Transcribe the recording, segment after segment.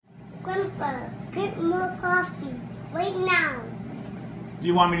Grandpa, get more coffee right now. Do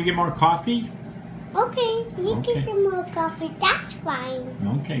you want me to get more coffee? Okay, you Okay. get some more coffee. That's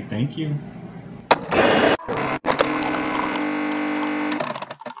fine. Okay, thank you.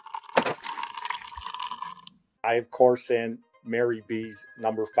 I, of course, am Mary B's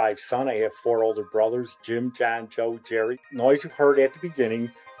number 5 son. I have 4 older brothers, Jim, John, Joe, Jerry. Noise you heard at the beginning,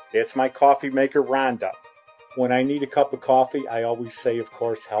 that's my coffee maker, Rhonda. When I need a cup of coffee, I always say, of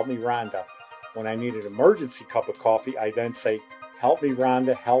course, help me, Rhonda. When I need an emergency cup of coffee, I then say, help me,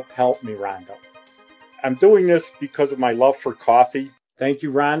 Rhonda, help me, Rhonda. I'm doing this because of my love for coffee. Thank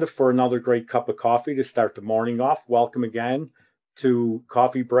you, Rhonda, for another great cup of coffee to start the morning off. Welcome again to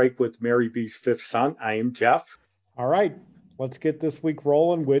Coffee Break with Mary B's 5th son. I am Jeff. All right, let's get this week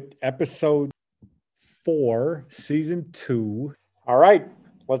rolling with episode 4, season 2. All right,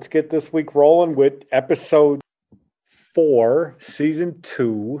 let's get this week rolling with episode 4, season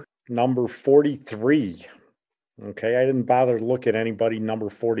 2, number 43. Okay, I didn't bother to look at anybody number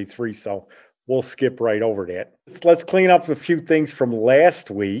 43, so we'll skip right over that. Let's clean up a few things from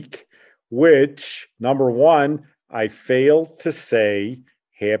last week, which, number 1, I failed to say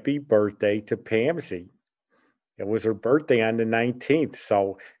happy birthday to Pamsy. It was her birthday on the 19th,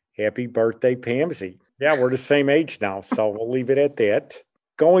 so happy birthday, Pamsy. Yeah, we're the same age now, so we'll leave it at that.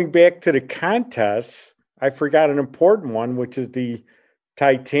 Going back to the contests, I forgot an important one, which is the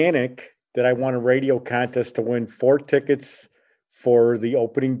Titanic, that I won a radio contest to win 4 tickets for the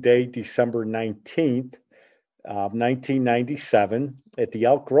opening day, December 19th, 1997, at the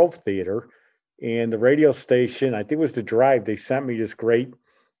Elk Grove Theater. And the radio station, I think it was The Drive, they sent me this great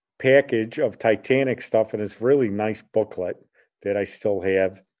package of Titanic stuff and this really nice booklet that I still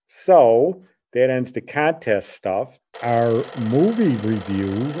have. So that ends the contest stuff. Our movie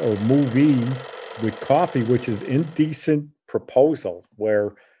review, or movie with coffee, which is Indecent Proposal,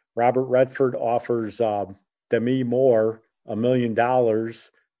 where Robert Redford offers Demi Moore $1 million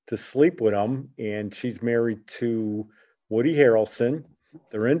to sleep with him, and she's married to Woody Harrelson.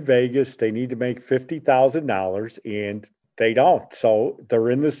 They're in Vegas. They need to make $50,000, and they don't. So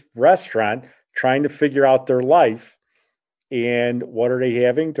they're in this restaurant trying to figure out their life. And what are they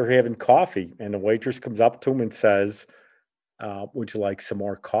having? They're having coffee. And the waitress comes up to them and says, would you like some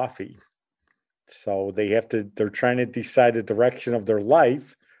more coffee? So they're trying to decide the direction of their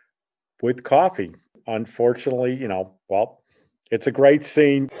life with coffee. Unfortunately, it's a great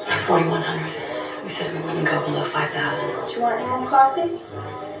scene. 4,100. We said we wouldn't go below 5,000. Do you want any more coffee?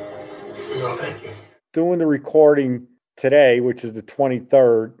 No, thank you. Doing the recording today, which is the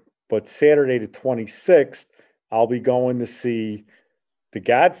 23rd, but Saturday the 26th, I'll be going to see The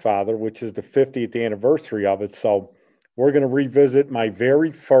Godfather, which is the 50th anniversary of it. So we're going to revisit my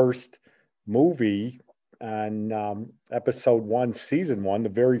very first movie on episode 1, season 1, the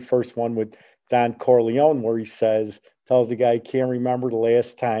very first one with Don Corleone, where he tells the guy he can't remember the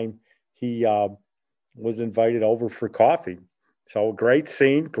last time he was invited over for coffee. So great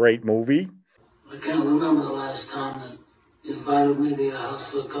scene, great movie. I can't remember the last time that you invited me to your house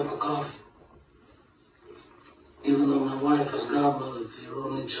for a cup of coffee. Even though my wife is godmother to your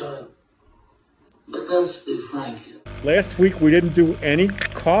only child. But let's be frank here. Last week we didn't do any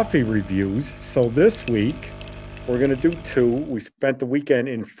coffee reviews, so this week we're going to do 2. We spent the weekend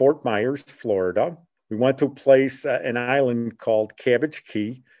in Fort Myers, Florida. We went to a place, an island called Cabbage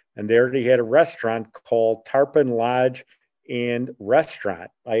Key, and there they had a restaurant called Tarpon Lodge and Restaurant.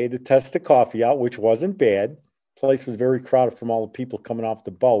 I had to test the coffee out, which wasn't bad. The place was very crowded from all the people coming off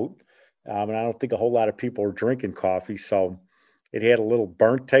the boat, and I don't think a whole lot of people were drinking coffee, so it had a little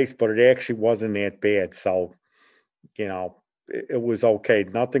burnt taste, but it actually wasn't that bad. So, it was okay.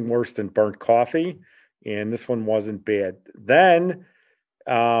 Nothing worse than burnt coffee, and this one wasn't bad. Then,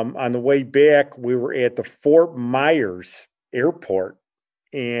 on the way back, we were at the Fort Myers airport,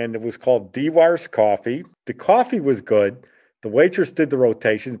 and it was called Dewar's Coffee. The coffee was good. The waitress did the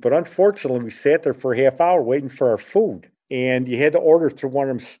rotations, but unfortunately, we sat there for a half hour waiting for our food. And you had to order through one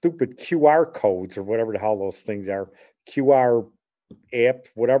of them stupid QR codes or whatever the hell those things are. QR app,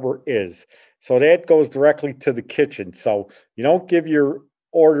 whatever it is. So that goes directly to the kitchen. So you don't give your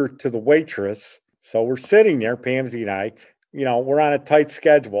order to the waitress. So we're sitting there, Pamsy and I, we're on a tight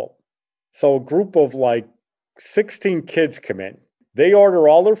schedule. So a group of 16 kids come in. They order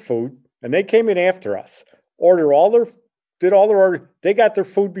all their food, and they came in after us. Did all their order. They got their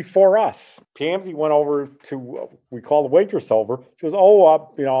food before us. Pamsy went over to, we called the waitress over. She goes,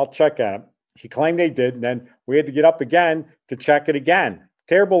 I'll check on it. She claimed they did, and then we had to get up again to check it again.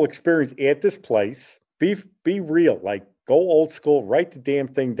 Terrible experience at this place. Be real, go old school, write the damn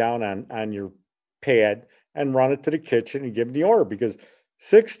thing down on your pad and run it to the kitchen and give them the order, because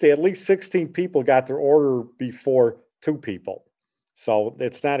at least 16 people got their order before 2 people. So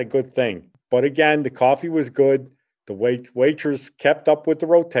it's not a good thing. But again, the coffee was good. The waitress kept up with the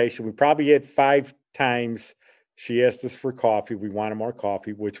rotation. We probably had 5 times she asked us for coffee. We wanted more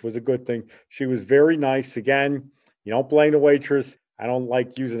coffee, which was a good thing. She was very nice. Again, you don't blame the waitress. I don't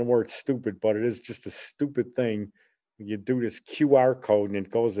like using the word stupid, but it is just a stupid thing. You do this QR code and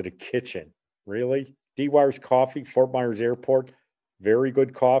it goes to the kitchen. Really? D-Wires Coffee, Fort Myers Airport. Very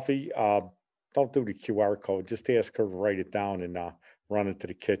good coffee. Don't do the QR code. Just ask her to write it down and run it to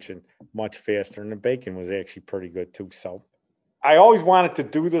the kitchen much faster. And the bacon was actually pretty good too. So I always wanted to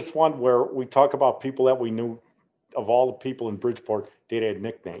do this one where we talk about people that we knew. Of all the people in Bridgeport, they had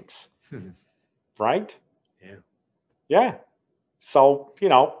nicknames. Right? Yeah. Yeah. So,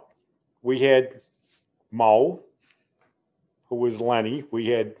 we had Mo, who was Lenny. We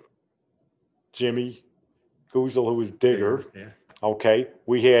had Jimmy Goozle, who was Digger. Yeah. Okay.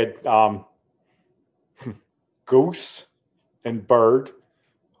 We had Goose and Bird,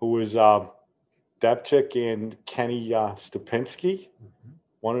 who was Debchick and Kenny Stupinski,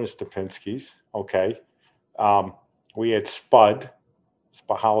 one of the Stupinskis. Okay. We had Spud,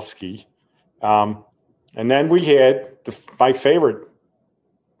 Spahowski. And then we had my favorite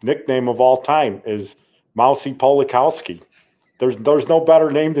nickname of all time is Mousy Polakowski. There's no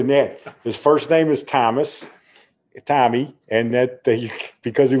better name than that. His first name is Tommy, and that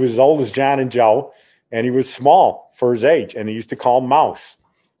because he was as old as John and Joe, and he was small for his age, and he used to call him Mouse.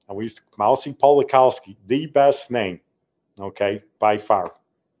 And we used to Mousy Polakowski, the best name, okay, by far.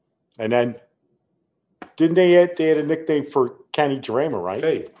 And then didn't they had a nickname for Kenny Dramer,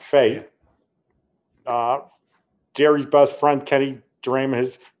 right? Faye. Yeah. Jerry's best friend, Kenny Dramer,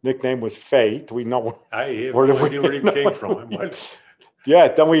 his nickname was Faye. Do we know I have no idea where he came from. Yeah,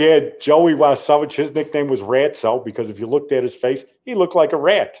 then we had Joey Wasowich. His nickname was Ratso because if you looked at his face, he looked like a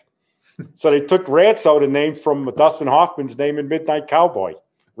rat. So they took Ratso, the name from Dustin Hoffman's name in Midnight Cowboy.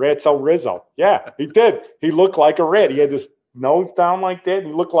 Ratso Rizzo. Yeah, he did. He looked like a rat. He had this nose down like that.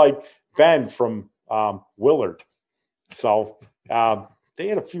 He looked like Ben from Willard. So they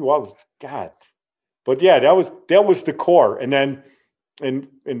had a few others. God. But yeah, that was the core. And then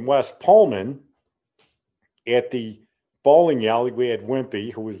in West Pullman, at the bowling alley, we had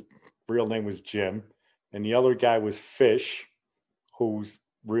Wimpy, whose real name was Jim, and the other guy was Fish, whose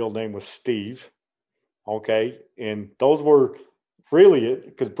real name was Steve. Okay. And those were really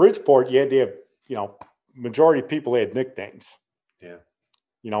because Bridgeport, you had to have, majority of people had nicknames. Yeah.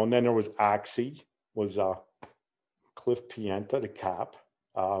 And then there was Oxy, was Cliff Pienta, the cop.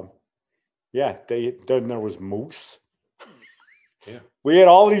 Then there was Moose. Yeah. We had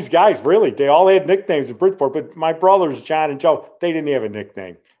all these guys, really. They all had nicknames in Bridgeport, but my brothers, John and Joe, they didn't have a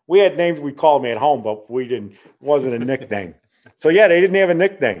nickname. We had names we called them at home, but it wasn't a nickname. So, yeah, they didn't have a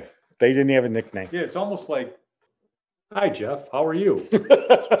nickname. Yeah, it's almost like, hi, Jeff, how are you?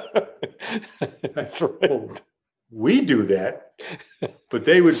 That's right. Well, we do that, but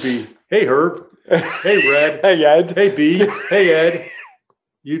they would be, hey, Herb, hey, Red, hey, Ed, hey, B, hey, Ed.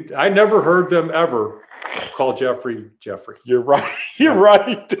 I never heard them ever call Jeffrey. You're right. You're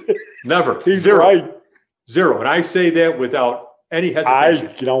right. Never. He's Zero. right. Zero. And I say that without any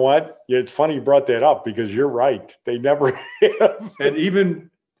hesitation. You know what? It's funny you brought that up because you're right. They never have. And even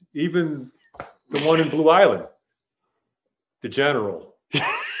the one in Blue Island, the General,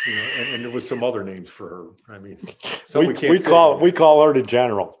 and there was some other names for her. I mean, we call her the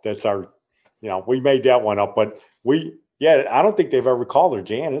General. That's our, we made that one up, but I don't think they've ever called her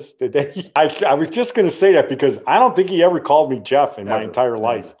Janice, did they? I was just going to say that because I don't think he ever called me Jeff in my entire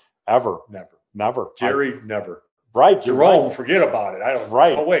life. Ever. Never. Jerry, never. Right. Jerome, right. Forget about it. I don't.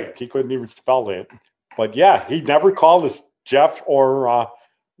 Right. Oh, wait. He couldn't even spell that. But yeah, he never called us Jeff or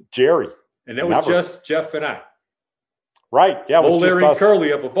Jerry. And that was just Jeff and I. Right. Yeah. Old Larry and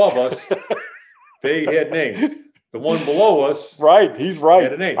Curly up above us, they had names. The one below us. Right. He's right.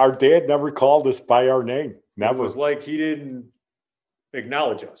 Had a name. Our dad never called us by our name. Never. It was like he didn't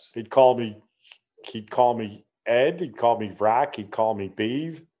acknowledge us. He'd call me Ed. He'd call me Rock. He'd call me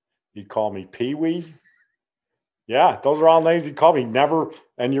Beeve. He'd call me Pee-wee. Yeah, those are all names he'd call me. Never,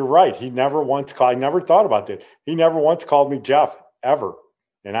 and you're right. He never once called. I never thought about that. He never once called me Jeff, ever.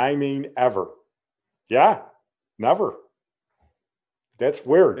 And I mean ever. Yeah, never. That's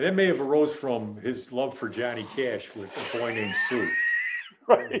weird. And that may have arose from his love for Johnny Cash with a boy named Sue.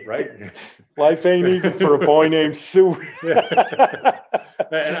 Right? Life ain't easy for a boy named Sue.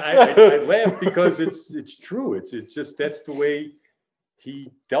 And I laugh because it's true. It's just that's the way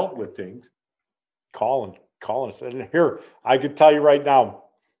he dealt with things. Calling us. And here, I could tell you right now,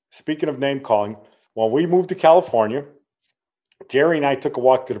 speaking of name calling, when we moved to California, Jerry and I took a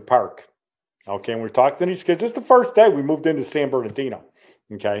walk to the park. Okay, and we're talking to these kids. It's the first day we moved into San Bernardino.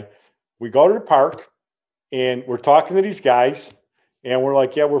 Okay, we go to the park and we're talking to these guys, and we're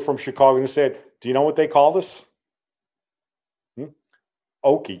like, "Yeah, we're from Chicago." And they said, "Do you know what they called us?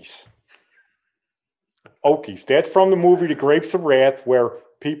 Okies." Okies. That's from the movie The Grapes of Wrath, where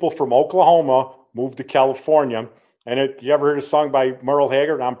people from Oklahoma moved to California. And you ever heard a song by Merle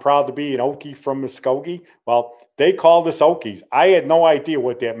Haggard, "I'm proud to be an Okie from Muskogee"? Well, they called us Okies. I had no idea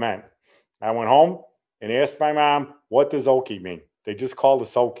what that meant. I went home and asked my mom, "What does Okie mean?" They just called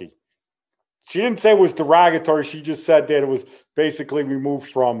us Okie. She didn't say it was derogatory. She just said that it was basically we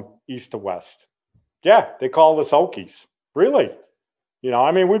moved from east to west. Yeah, they called us Okies. Really?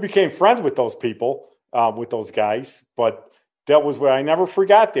 I mean, we became friends with those people, with those guys, but that was where I never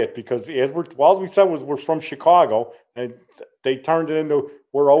forgot that, because as we said was we're from Chicago, and they turned it into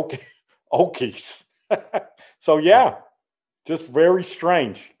we're Okies. So yeah, just very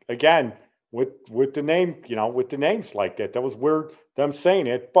strange. Again, with the name, with the names like that. That was weird them saying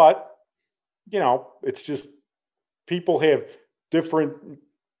it, but it's just people have different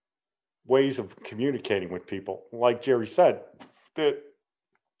ways of communicating with people. Like Jerry said, that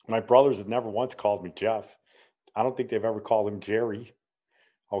my brothers have never once called me Jeff. I don't think they've ever called him Jerry.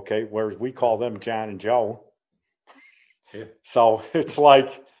 Okay, whereas we call them John and Joe. Yeah. So it's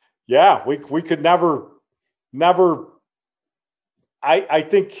like, yeah, we could never. I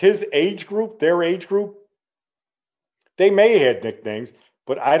think his age group, their age group, they may have had nicknames,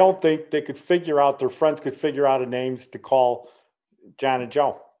 but I don't think they could figure out, their friends could figure out a names to call John and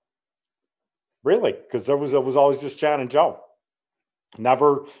Joe. Really, because it was always just John and Joe.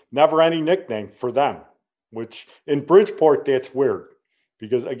 Never any nickname for them, which in Bridgeport, that's weird.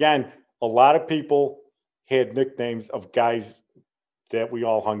 Because again, a lot of people had nicknames of guys that we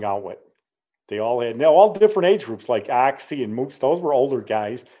all hung out with. They all had, all different age groups, like Oxy and Moose. Those were older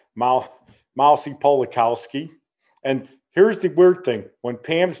guys. Mousy Polakowski. And here's the weird thing. When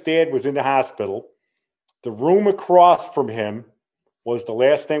Pam's dad was in the hospital, the room across from him was, the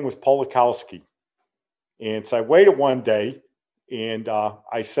last name was Polakowski. And so I waited one day, and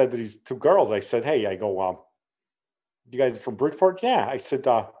I said to these two girls, I said, "Hey," I go, "you guys are from Bridgeport?" "Yeah." I said,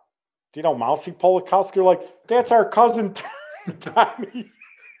 "Do you know Mousy Polakowski?" They're like, "That's our cousin Tommy."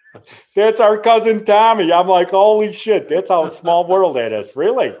 That's our cousin Tommy. I'm like, holy shit, that's how small world that is.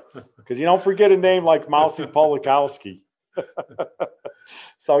 Really? Because you don't forget a name like Mousy Polakowski.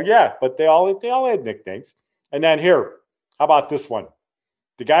 So yeah, but they all had nicknames. And then here, how about this one?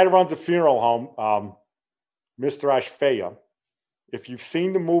 The guy that runs the funeral home, Mr. Ashfaya. If you've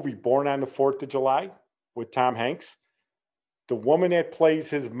seen the movie Born on the 4th of July with Tom Hanks, the woman that plays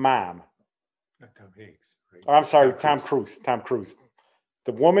his mom. Not Tom Hanks. Right? Or I'm sorry, Tom Cruise.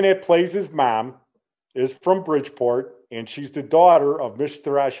 The woman that plays his mom is from Bridgeport, and she's the daughter of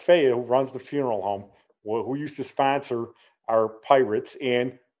Mr. Ashfaya, who runs the funeral home, who used to sponsor our Pirates,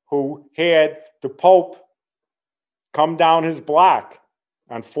 and who had the Pope come down his block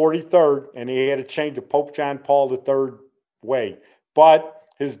on 43rd, and he had to change the Pope John Paul III way. But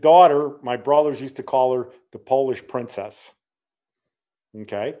his daughter, my brothers used to call her the Polish princess.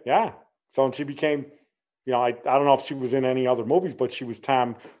 Okay, yeah. So and she became, I don't know if she was in any other movies, but she was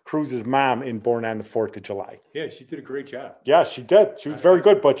Tom Cruise's mom in Born on the 4th of July. Yeah, she did a great job. Yeah, she did. She was very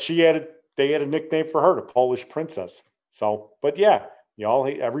good, but they had a nickname for her, the Polish princess. So, but yeah,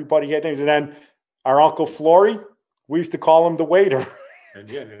 everybody had names. And then our Uncle Flory, we used to call him the waiter. And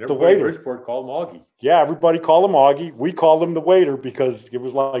everybody in Bridgeport called him Augie. Yeah, everybody called him Augie. We called him the waiter because it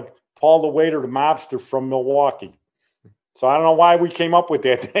was like Paul the Waiter, the mobster from Milwaukee. So I don't know why we came up with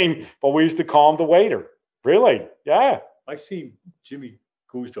that name, but we used to call him the waiter. Really? Yeah. I seen Jimmy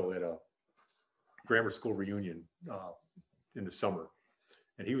Guzdo at a grammar school reunion in the summer.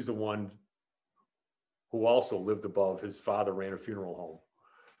 And he was the one who also lived above. His father ran a funeral home.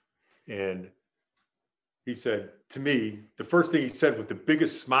 And he said to me, the first thing he said with the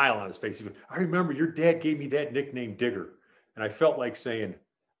biggest smile on his face, he goes, "I remember your dad gave me that nickname, Digger." And I felt like saying,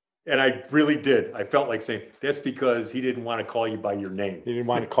 and I really did. I felt like saying, that's because he didn't want to call you by your name. He didn't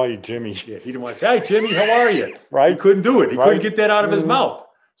want to call you Jimmy. Yeah, he didn't want to say, "Hey, Jimmy, how are you?" Right. He couldn't do it. He couldn't get that out of his Mhm. mouth.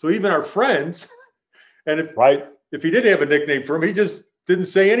 So even our friends, and if he did have a nickname for him, he just didn't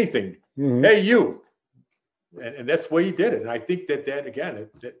say anything. Mhm. "Hey, you." And that's the way he did it. And I think that again,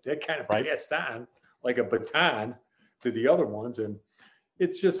 that kind of passed on like a baton to the other ones. And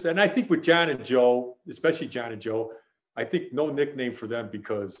it's just, and I think with John and Joe, especially John and Joe, I think no nickname for them,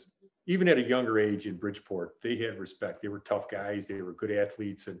 because even at a younger age in Bridgeport, they had respect. They were tough guys. They were good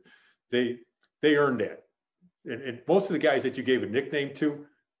athletes, and they earned that. And most of the guys that you gave a nickname to,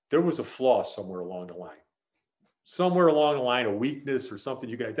 there was a flaw somewhere along the line. somewhere along the line, a weakness or something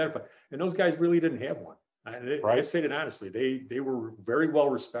you can identify. And those guys really didn't have one. And I say that honestly, they were very well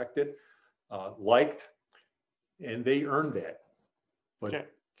respected, liked, and they earned that. But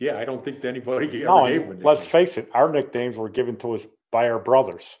yeah, I don't think anybody ever gave them. Let's face it, our nicknames were given to us by our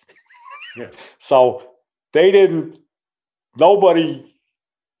brothers. Yeah. So nobody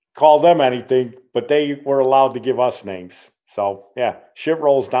called them anything, but they were allowed to give us names. So yeah, shit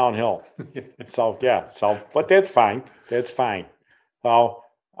rolls downhill. But that's fine. That's fine. So, all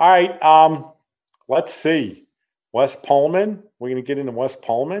right. Let's see. West Pullman. We're going to get into West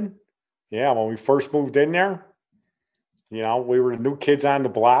Pullman. Yeah. When we first moved in there, we were the new kids on the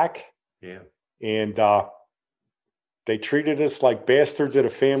block. Yeah. And, they treated us like bastards at a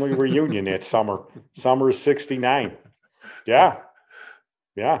family reunion that summer of '69. Yeah.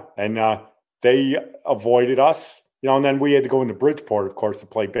 Yeah. And, they avoided us, and then we had to go into Bridgeport, of course, to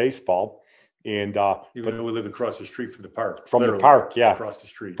play baseball. And even though we lived across the street from the park. Yeah. Across the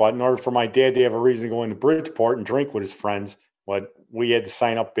street. But in order for my dad to have a reason to go into Bridgeport and drink with his friends, we had to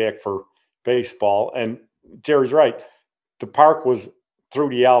sign up back for baseball. And Jerry's right. The park was through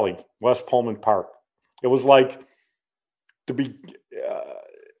the alley, West Pullman Park. It was like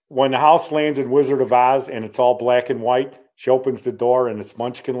when the house lands in Wizard of Oz and it's all black and white, she opens the door and it's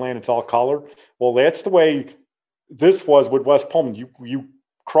Munchkin Land, it's all color. Well, that's the way this was with West Pullman. You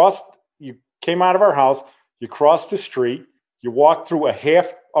came out of our house, you crossed the street, you walked through a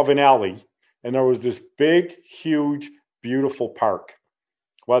half of an alley, and there was this big, huge, beautiful park.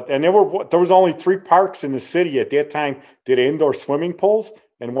 Well, and there was only 3 parks in the city at that time that had indoor swimming pools,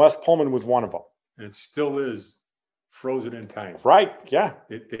 and West Pullman was one of them. And it still is frozen in time. Right, yeah.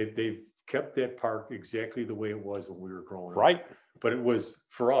 They've kept that park exactly the way it was when we were growing up. Right. But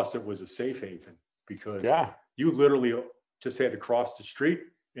for us, it was a safe haven because you literally just had to cross the street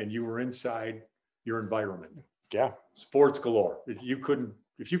and you were inside your environment. Yeah. Sports galore. If you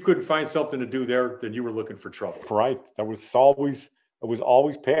couldn't find something to do there, then you were looking for trouble. Right. It was always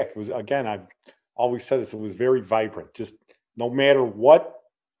packed. It was, again, I've always said this, it was very vibrant. Just no matter what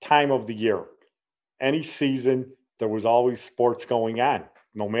time of the year, any season, there was always sports going on,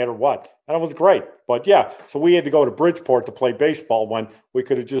 no matter what. And it was great. But yeah, so we had to go to Bridgeport to play baseball when we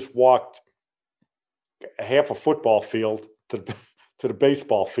could have just walked half a football field to the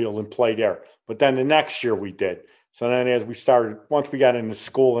baseball field and play there. But then the next year we did. So then once we got into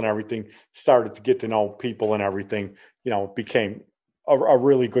school and everything, started to get to know people and everything, it became a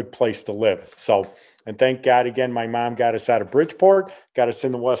really good place to live. So, and thank God, again, my mom got us out of Bridgeport, got us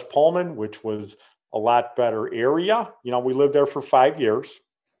into West Pullman, which was a lot better area. We lived there for 5 years,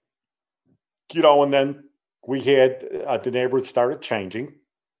 and then we had, the neighborhood started changing.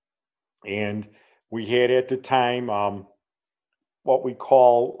 And we had at the time, what we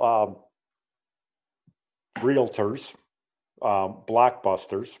call realtors,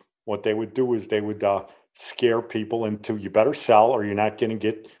 blockbusters. What they would do is they would scare people into, you better sell or you're not going to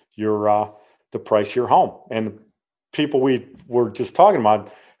get your the price of your home. And the people we were just talking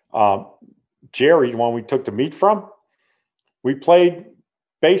about, Jerry, the one we took the meat from, we played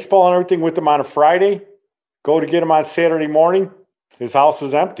baseball and everything with him on a Friday, go to get him on Saturday morning, his house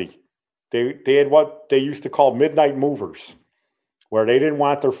is empty. They had what they used to call midnight movers, where they didn't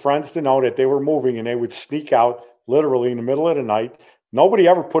want their friends to know that they were moving, and they would sneak out literally in the middle of the night. Nobody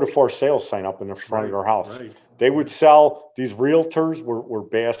ever put a for sale sign up in the front of their house. Right. They would sell, these realtors were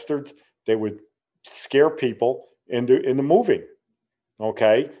bastards. They would scare people into moving,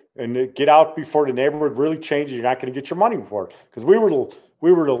 okay? And to get out before the neighborhood really changes. You're not going to get your money for it. Because we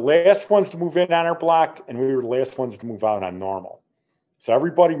were the last ones to move in on our block, and we were the last ones to move out on Normal. So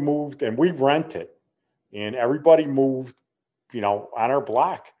everybody moved, and we rented. And everybody moved, on our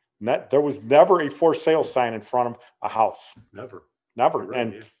block. There was never a for sale sign in front of a house. Never. Never.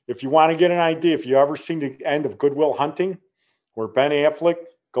 And if you want to get an idea, if you ever seen the end of Good Will Hunting, where Ben Affleck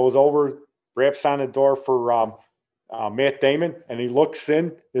goes over, raps on the door for Matt Damon, and he looks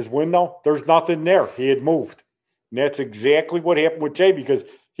in his window, there's nothing there. He had moved. And that's exactly what happened with Jay, because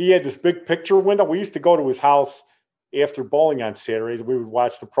he had this big picture window. We used to go to his house after bowling on Saturdays. We would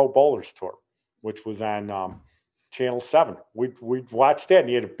watch the Pro Bowlers Tour, which was on Channel 7. We'd watch that, and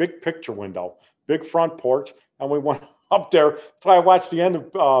he had a big picture window, big front porch, and we went up there. That's why I watch the end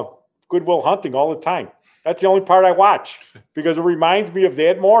of Good Will Hunting all the time. That's the only part I watch, because it reminds me of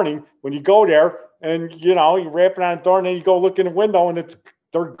that morning when you go there and, you rap it on the door, and then you go look in the window, and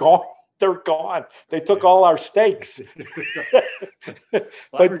they're gone. They're gone. They took all our steaks. I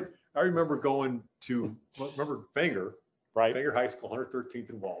remember going to, Fenger, right? Fenger High School, 113th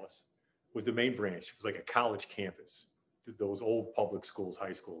and Wallace, was the main branch. It was like a college campus. Those old public schools,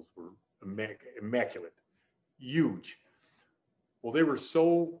 high schools, were immaculate. huge. Well, they were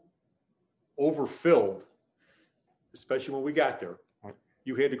so overfilled, especially when we got there.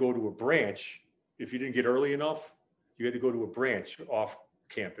 You had to go to a branch. If you didn't get early enough, you had to go to a branch off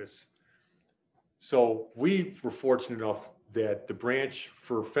campus. So we were fortunate enough that the branch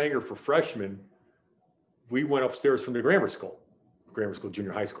for Fenger for freshmen, we went upstairs from the grammar school,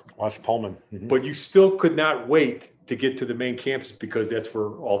 junior high school. West Pullman. Mm-hmm. But you still could not wait to get to the main campus because that's where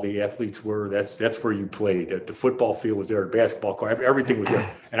all the athletes were. That's where you played. The football field was there, the basketball court, everything was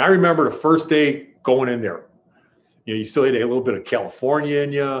there. And I remember the first day going in there. You know, you still had a little bit of California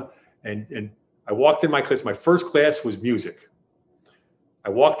in you. And I walked in my class. My first class was music. I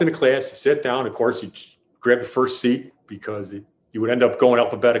walked into class, you sit down. Of course, you grab the first seat because you would end up going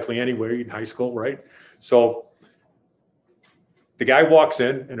alphabetically anyway in high school, right? So the guy walks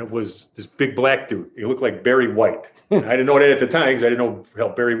in, and it was this big black dude. He looked like Barry White. And I didn't know that at the time because I didn't know how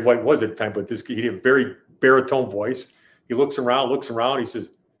Barry White was at the time, but he had a very baritone voice. He looks around. He says,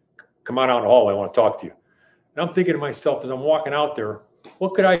 "Come on out in the hall. I want to talk to you." And I'm thinking to myself as I'm walking out there,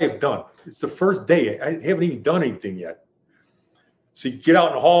 what could I have done? It's the first day. I haven't even done anything yet. So you get out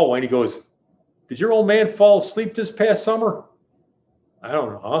in the hallway, and he goes, "Did your old man fall asleep this past summer?" I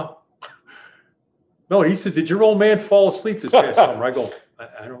don't know, huh? No, he said, "Did your old man fall asleep this past summer?" I go,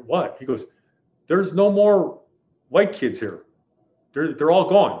 I don't what? He goes, "There's no more white kids here. They're all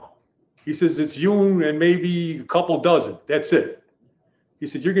gone." He says, "It's you and maybe a couple dozen. That's it." He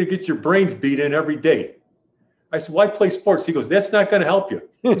said, "You're going to get your brains beat in every day." I said, "Why play sports?" He goes, "That's not going to help you."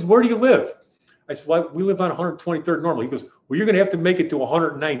 He goes, "Where do you live?" I said, "Well, we live on 123rd normal." He goes, "Well, you're going to have to make it to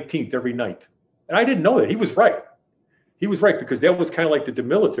 119th every night." And I didn't know that. He was right. He was right because that was kind of like the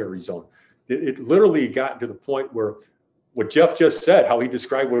demilitary zone. It literally got to the point where what Jeff just said, how he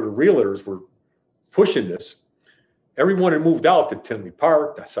described where the realtors were pushing this, everyone had moved out to Tinley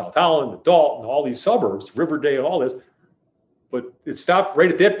Park, to South Holland, to Dalton, all these suburbs, Riverdale, all this. But it stopped right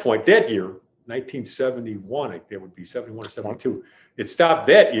at that point, that year, 1971, I think that would be 71 or 72. It stopped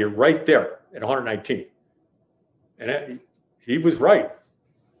that year right there at 119th. And he was right.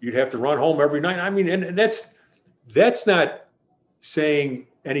 You'd have to run home every night. I mean, and that's not saying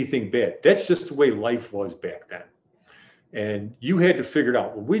anything bad. That's just the way life was back then. And you had to figure it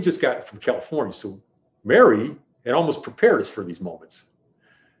out. Well, we just got from California. So Mary had almost prepared us for these moments.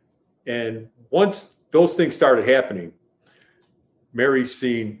 And once those things started happening, Mary's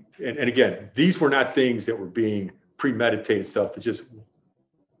seen, and again, these were not things that were being premeditated stuff. It's just,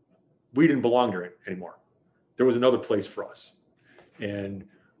 we didn't belong there anymore. There was another place for us. And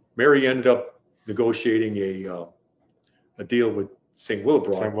Mary ended up negotiating a deal with St.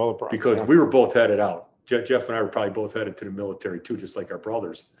 Willibroad because we were both headed out. Jeff and I were probably both headed to the military too, just like our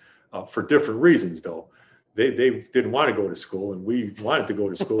brothers, for different reasons though. They didn't want to go to school and we wanted to go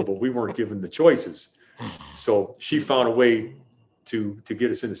to school, but we weren't given the choices. So she found a way to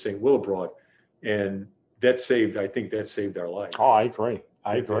get us into St. Willibroad, and I think that saved our life. Oh, I agree.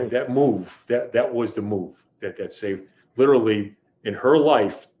 That move, that was the move that saved, literally in her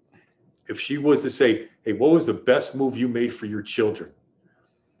life. If she was to say, "Hey, what was the best move you made for your children?"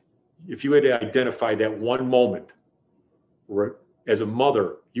 If you had to identify that one moment where, as a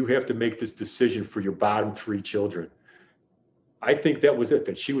mother, you have to make this decision for your bottom three children, I think that was it,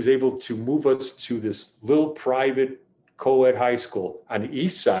 that she was able to move us to this little private co-ed high school on the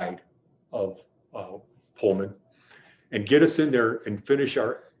east side of Pullman and get us in there and finish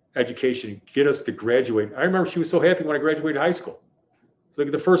our education and get us to graduate. I remember she was so happy when I graduated high school. It's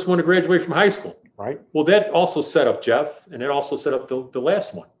like the first one to graduate from high school. Right. Well, that also set up Jeff, and it also set up the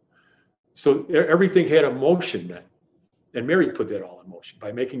last one. So everything had a motion then. And Mary put that all in motion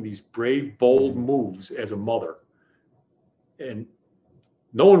by making these brave, bold moves as a mother. And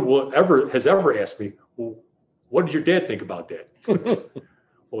no one has ever asked me, "Well, what did your dad think about that?"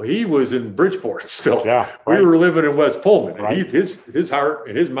 Well, he was in Bridgeport still. Yeah, right. We were living in West Pullman. Right. And his heart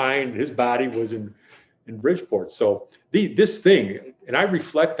and his mind, his body was in Bridgeport. So this thing, and I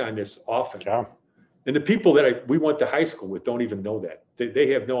reflect on this often. Yeah. And the people that we went to high school with don't even know that.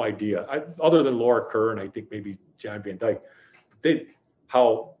 They have no idea, other than Laura Kerr and I think maybe John Van Dyke,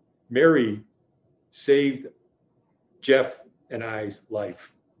 how Mary saved Jeff and I's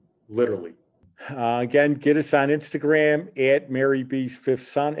life, literally. Again, get us on Instagram at Mary B's Fifth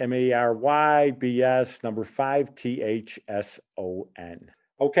Son, MaryBS number 5 THSON.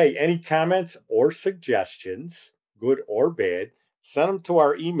 Okay, any comments or suggestions, good or bad, send them to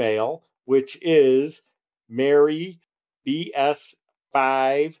our email, which is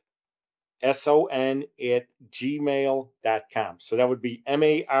marybs5son@gmail.com. So that would be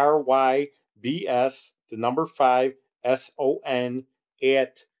MARYBS, the number 5, SON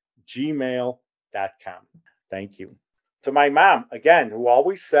 @gmail.com. Thank you. To my mom, again, who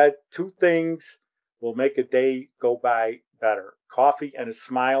always said 2 things will make a day go by better: coffee and a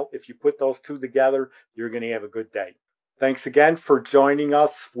smile. If you put those 2 together, you're going to have a good day. Thanks again for joining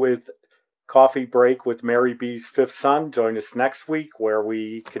us with Coffee Break with Mary B's Fifth Son. Join us next week where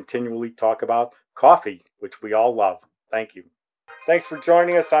we continually talk about coffee, which we all love. Thank you. Thanks for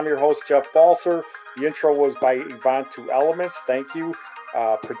joining us. I'm your host, Jeff Balser. The intro was by Yvonne Two Elements. Thank you.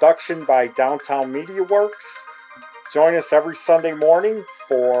 Production by Downtown Media Works. Join us every Sunday morning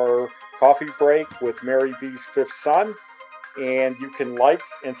for Coffee Break with Mary B's Fifth Son. And you can like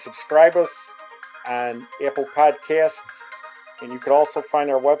and subscribe us on Apple Podcasts. And you can also find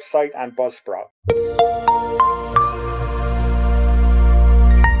our website on Buzzsprout.